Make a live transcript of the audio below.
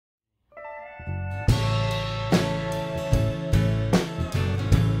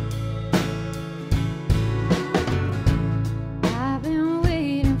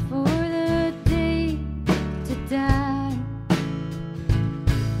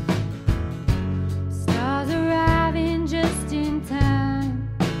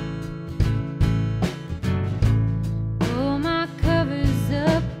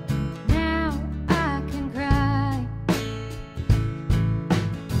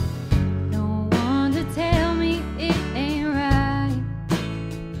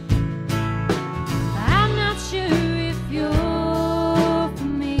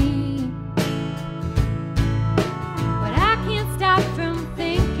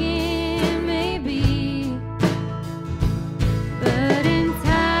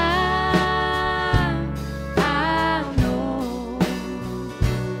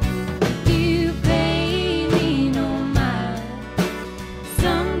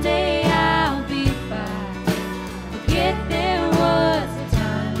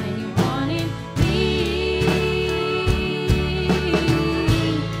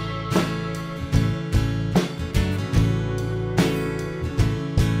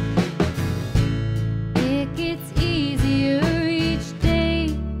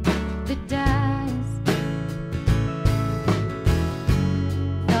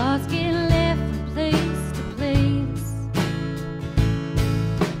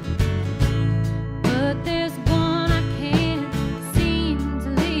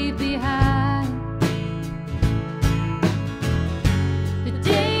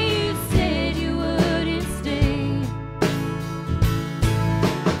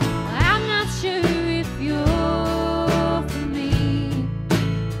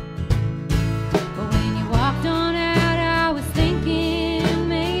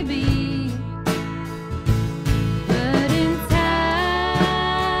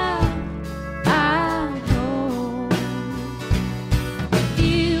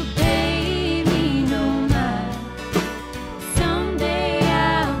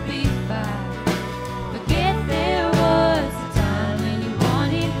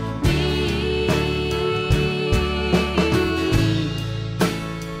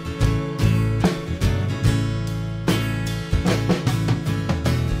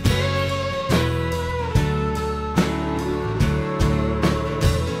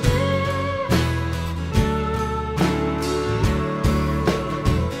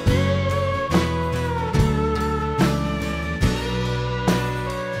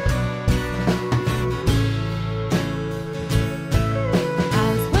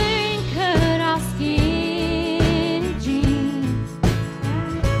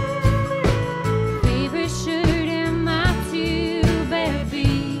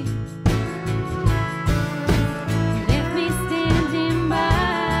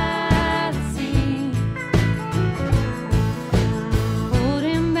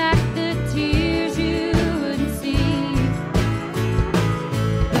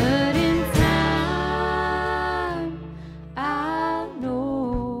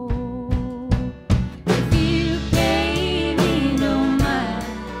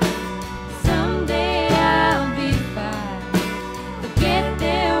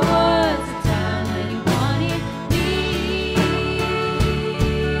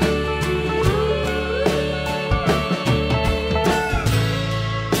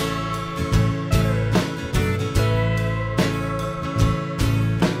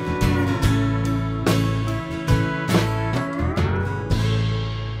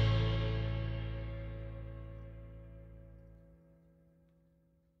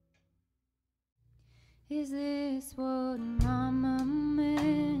Is this what Mama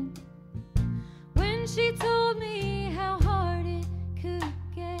meant when she told me how hard it could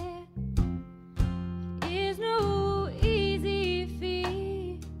get? It is no easy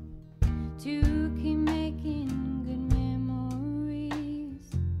feat to keep making good memories.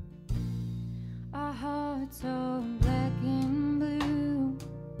 Our hearts are black and blue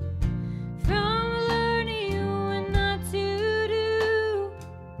from learning what not to do,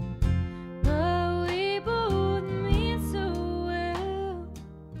 but we both mean so well.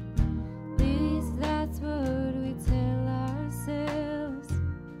 At least that's what we tell ourselves.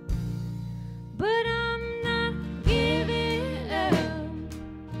 But I'm not giving up,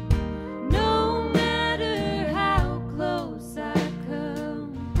 no matter how close I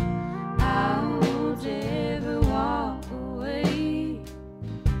come. I won't ever walk away.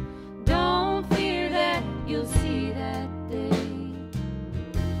 Don't fear that you'll see that day.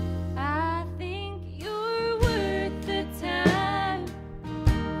 I think you're worth the time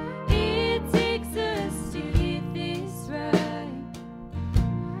it takes us to get this right.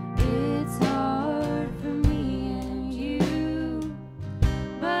 It's hard for me and you,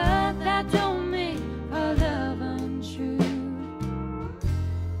 but that don't make our love untrue.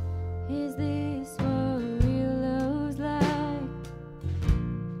 Is this what real love's like?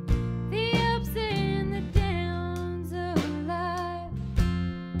 The ups and the downs of life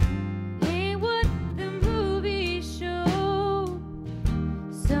ain't what the movies show.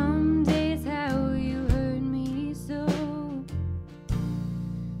 Some days how you hurt me so,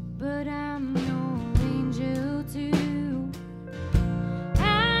 but I'm no angel too.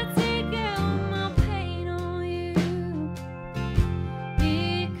 I take out my pain on you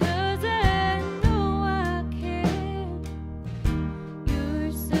because I know I can.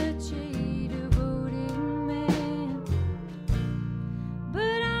 You're such a devoted man,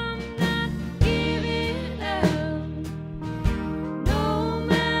 but I'm not giving up, no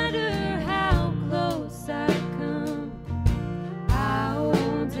matter how close I come. I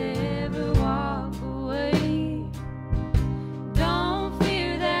won't ever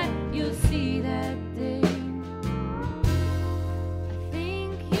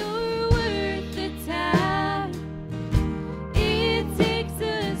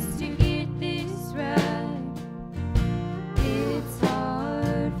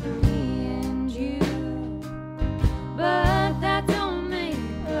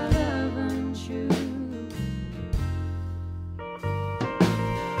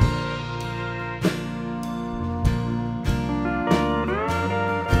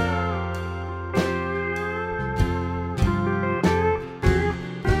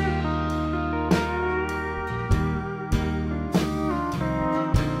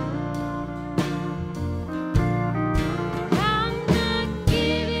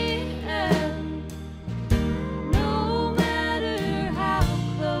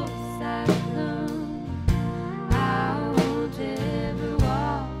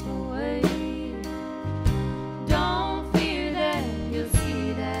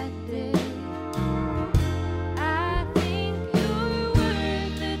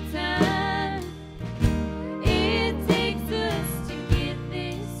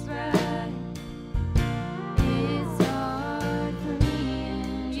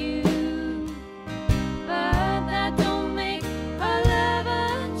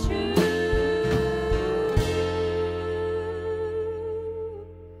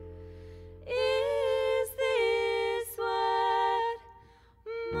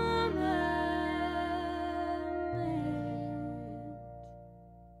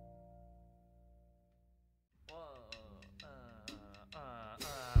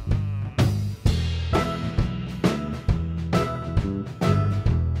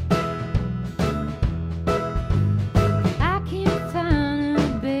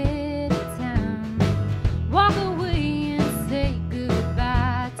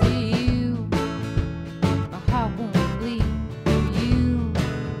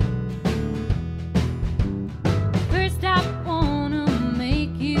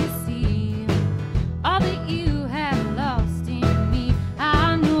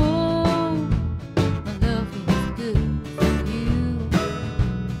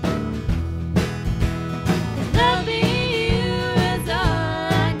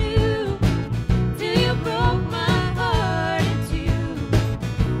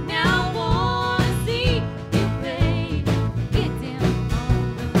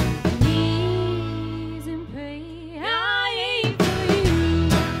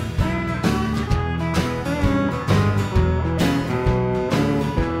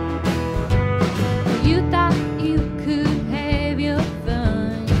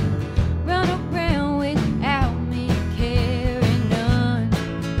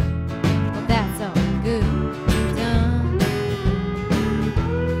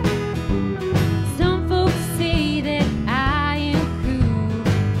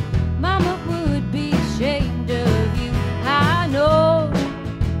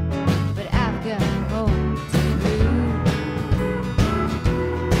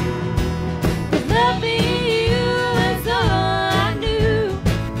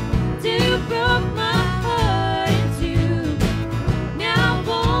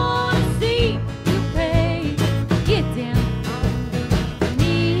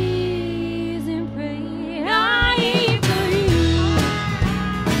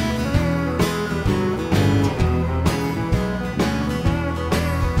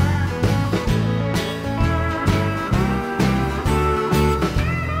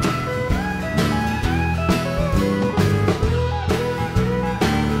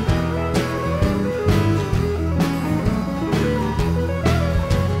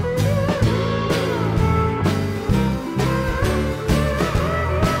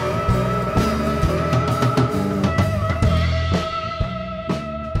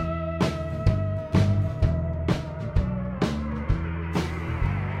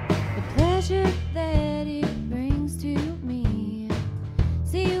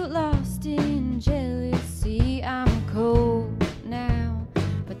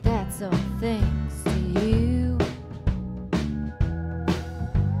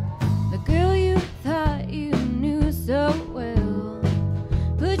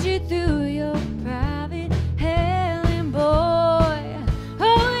lead you through your private hell, and boy,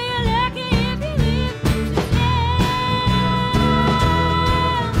 oh, you're lucky if you live to tell.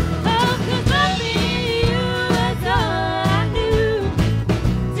 Oh, 'cause loving you was all I knew,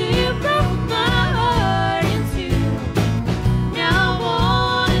 till you broke my heart in two. Now I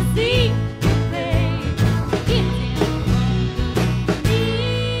wanna see you play. Get down on your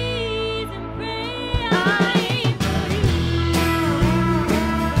knees and pray. I ain't for you.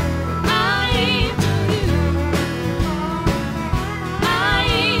 I ain't for you. I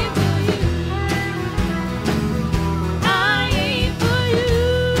ain't for you. I ain't for you.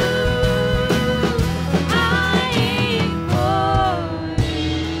 I ain't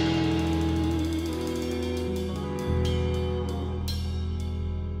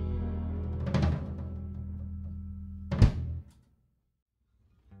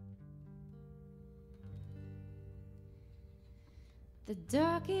The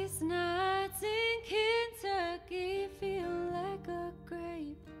darkest nights in Kentucky feel like a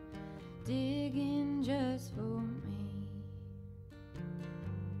grape digging just for me.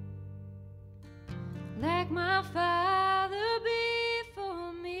 Like my father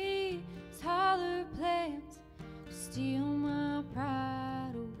before me, taller plans to steal my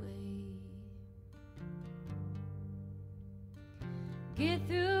pride away. Get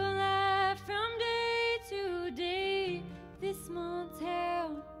through life from day to day. This small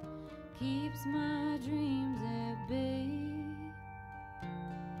town keeps my dreams at bay.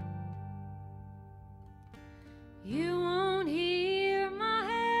 You won't hear my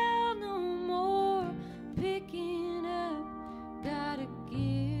hell no more. Picking up, gotta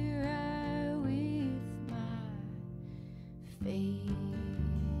get right with my fate.